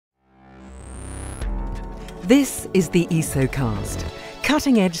This is the ESOcast,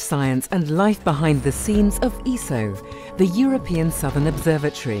 cutting-edge science and life behind the scenes of ESO, the European Southern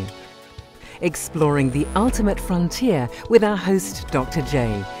Observatory. Exploring the ultimate frontier with our host Dr.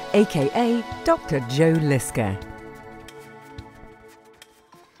 J, aka Dr. Joe Liske.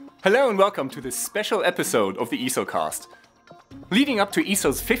 Hello and welcome to this special episode of the ESOcast. Leading up to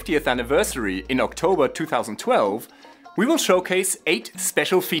ESO's 50th anniversary in October 2012, we will showcase 8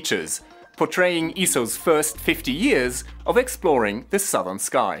 special features portraying ESO's first 50 years of exploring the southern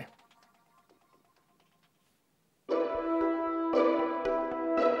sky.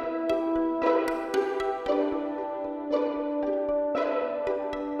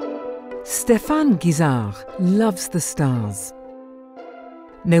 Stéphane Guizard loves the stars.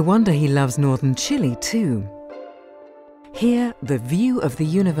 No wonder he loves northern Chile too. Here, the view of the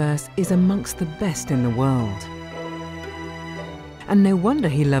universe is amongst the best in the world. And no wonder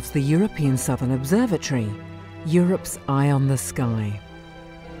he loves the European Southern Observatory, Europe's eye on the sky.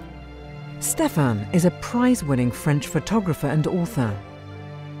 Stéphane is a prize-winning French photographer and author.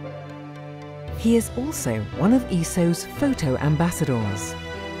 He is also one of ESO's photo ambassadors.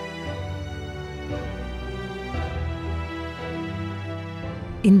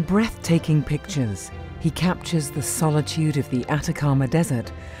 In breathtaking pictures, he captures the solitude of the Atacama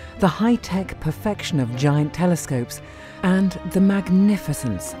Desert, the high-tech perfection of giant telescopes, and the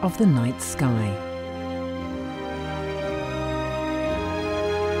magnificence of the night sky.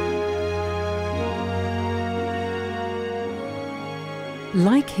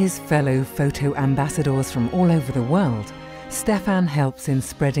 Like his fellow photo ambassadors from all over the world, Stéphane helps in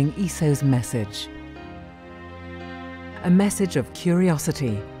spreading ESO's message. A message of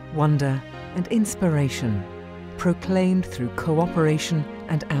curiosity, wonder, and inspiration, proclaimed through cooperation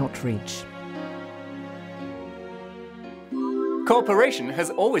and outreach. Cooperation has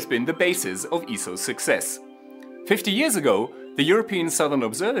always been the basis of ESO's success. 50 years ago, the European Southern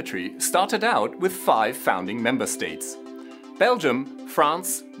Observatory started out with 5 founding member states: Belgium,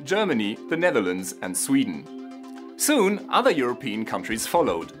 France, Germany, the Netherlands and Sweden. Soon, other European countries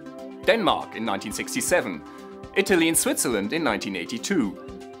followed: Denmark in 1967, Italy and Switzerland in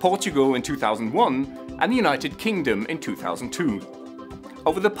 1982, Portugal in 2001 and the United Kingdom in 2002.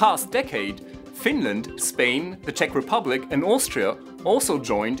 Over the past decade, Finland, Spain, the Czech Republic and Austria also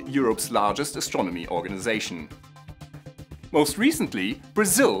joined Europe's largest astronomy organization. Most recently,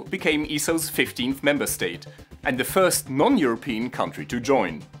 Brazil became ESO's 15th member state and the first non-European country to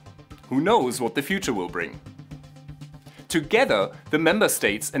join. Who knows what the future will bring? Together, the member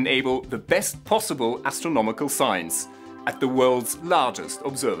states enable the best possible astronomical science at the world's largest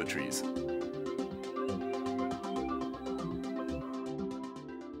observatories.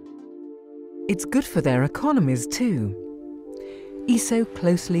 It's good for their economies too. ESO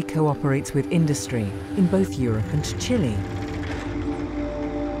closely cooperates with industry in both Europe and Chile.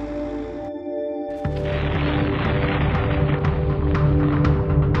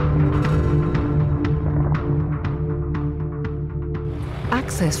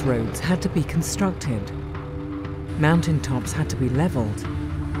 Access roads had to be constructed. Mountaintops had to be leveled.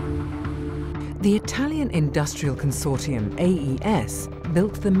 The Italian industrial consortium AES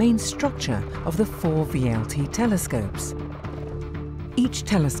built the main structure of the 4 VLT telescopes. Each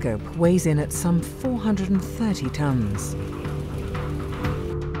telescope weighs in at some 430 tons.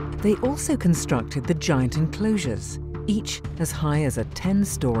 They also constructed the giant enclosures, each as high as a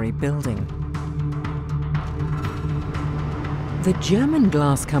 10-story building. The German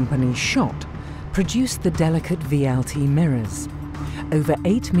glass company Schott produced the delicate VLT mirrors, over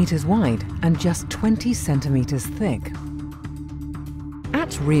 8 meters wide and just 20 centimeters thick.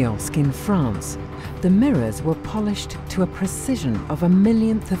 At Riosk in France, the mirrors were polished to a precision of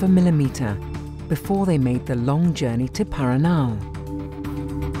 1/1000th of a millimeter before they made the long journey to Paranal.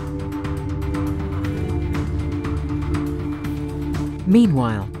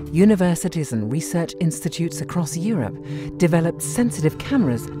 Meanwhile, universities and research institutes across Europe developed sensitive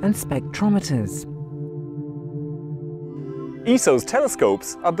cameras and spectrometers. ESO's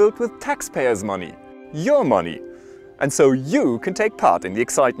telescopes are built with taxpayers' money, your money, and so you can take part in the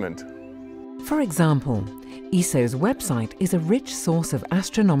excitement. For example, ESO's website is a rich source of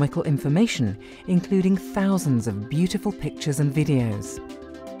astronomical information, including thousands of beautiful pictures and videos.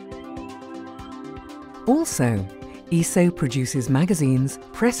 Also, ESO produces magazines,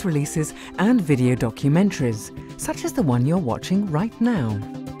 press releases and video documentaries, such as the one you're watching right now.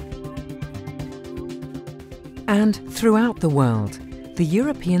 And throughout the world, the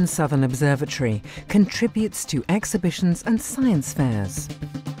European Southern Observatory contributes to exhibitions and science fairs.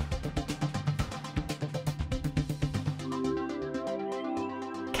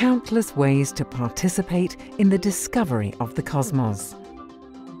 countless ways to participate in the discovery of the cosmos.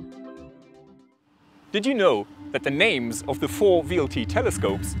 Did you know that the names of the 4 VLT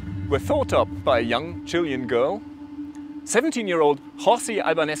telescopes were thought up by a young Chilean girl? 17-year-old José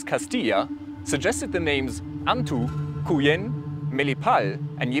Albanés Castilla suggested the names Antu, Cuyen, Melipal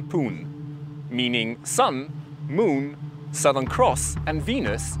and Yepun, meaning Sun, Moon, Southern Cross and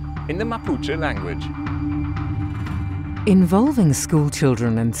Venus in the Mapuche language. Involving school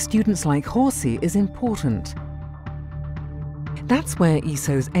children and students like Horsey is important. That's where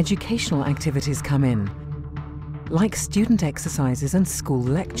ESO's educational activities come in, like student exercises and school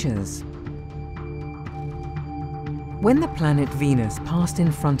lectures. When the planet Venus passed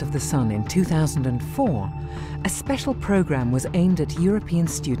in front of the Sun in 2004, a special program was aimed at European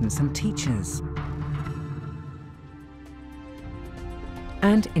students and teachers.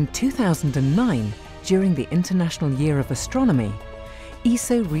 And in 2009, during the International Year of Astronomy,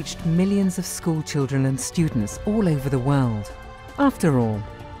 ESO reached millions of school children and students all over the world. After all,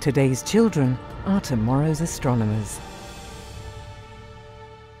 today's children are tomorrow's astronomers.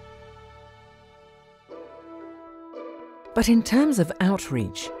 But in terms of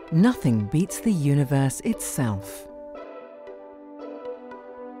outreach, nothing beats the universe itself.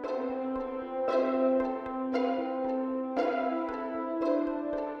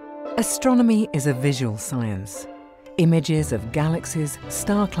 Astronomy is a visual science. Images of galaxies,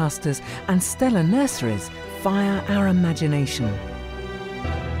 star clusters, and stellar nurseries fire our imagination.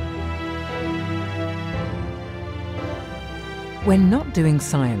 When not doing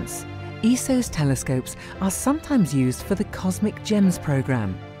science, ESO's telescopes are sometimes used for the Cosmic Gems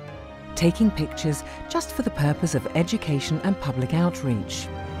program, taking pictures just for the purpose of education and public outreach.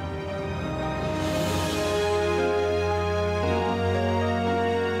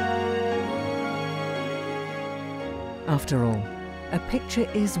 After all, a picture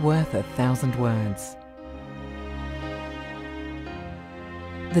is worth 1,000 words.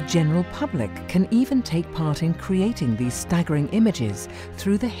 The general public can even take part in creating these staggering images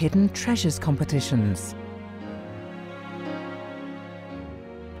through the Hidden Treasures competitions.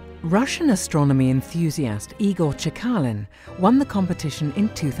 Russian astronomy enthusiast Igor Chekalin won the competition in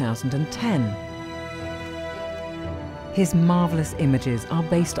 2010. His marvelous images are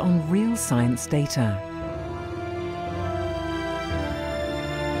based on real science data.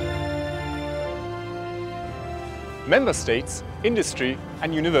 Member states, industry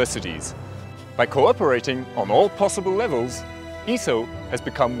and universities. By cooperating on all possible levels, ESO has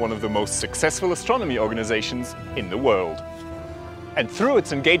become one of the most successful astronomy organizations in the world. And through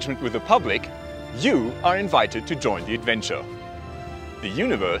its engagement with the public, you are invited to join the adventure. The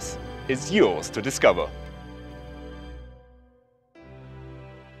universe is yours to discover.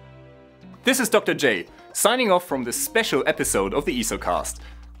 This is Dr. J, signing off from this special episode of the ESOcast.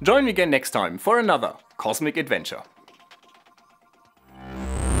 Join me again next time for another cosmic adventure.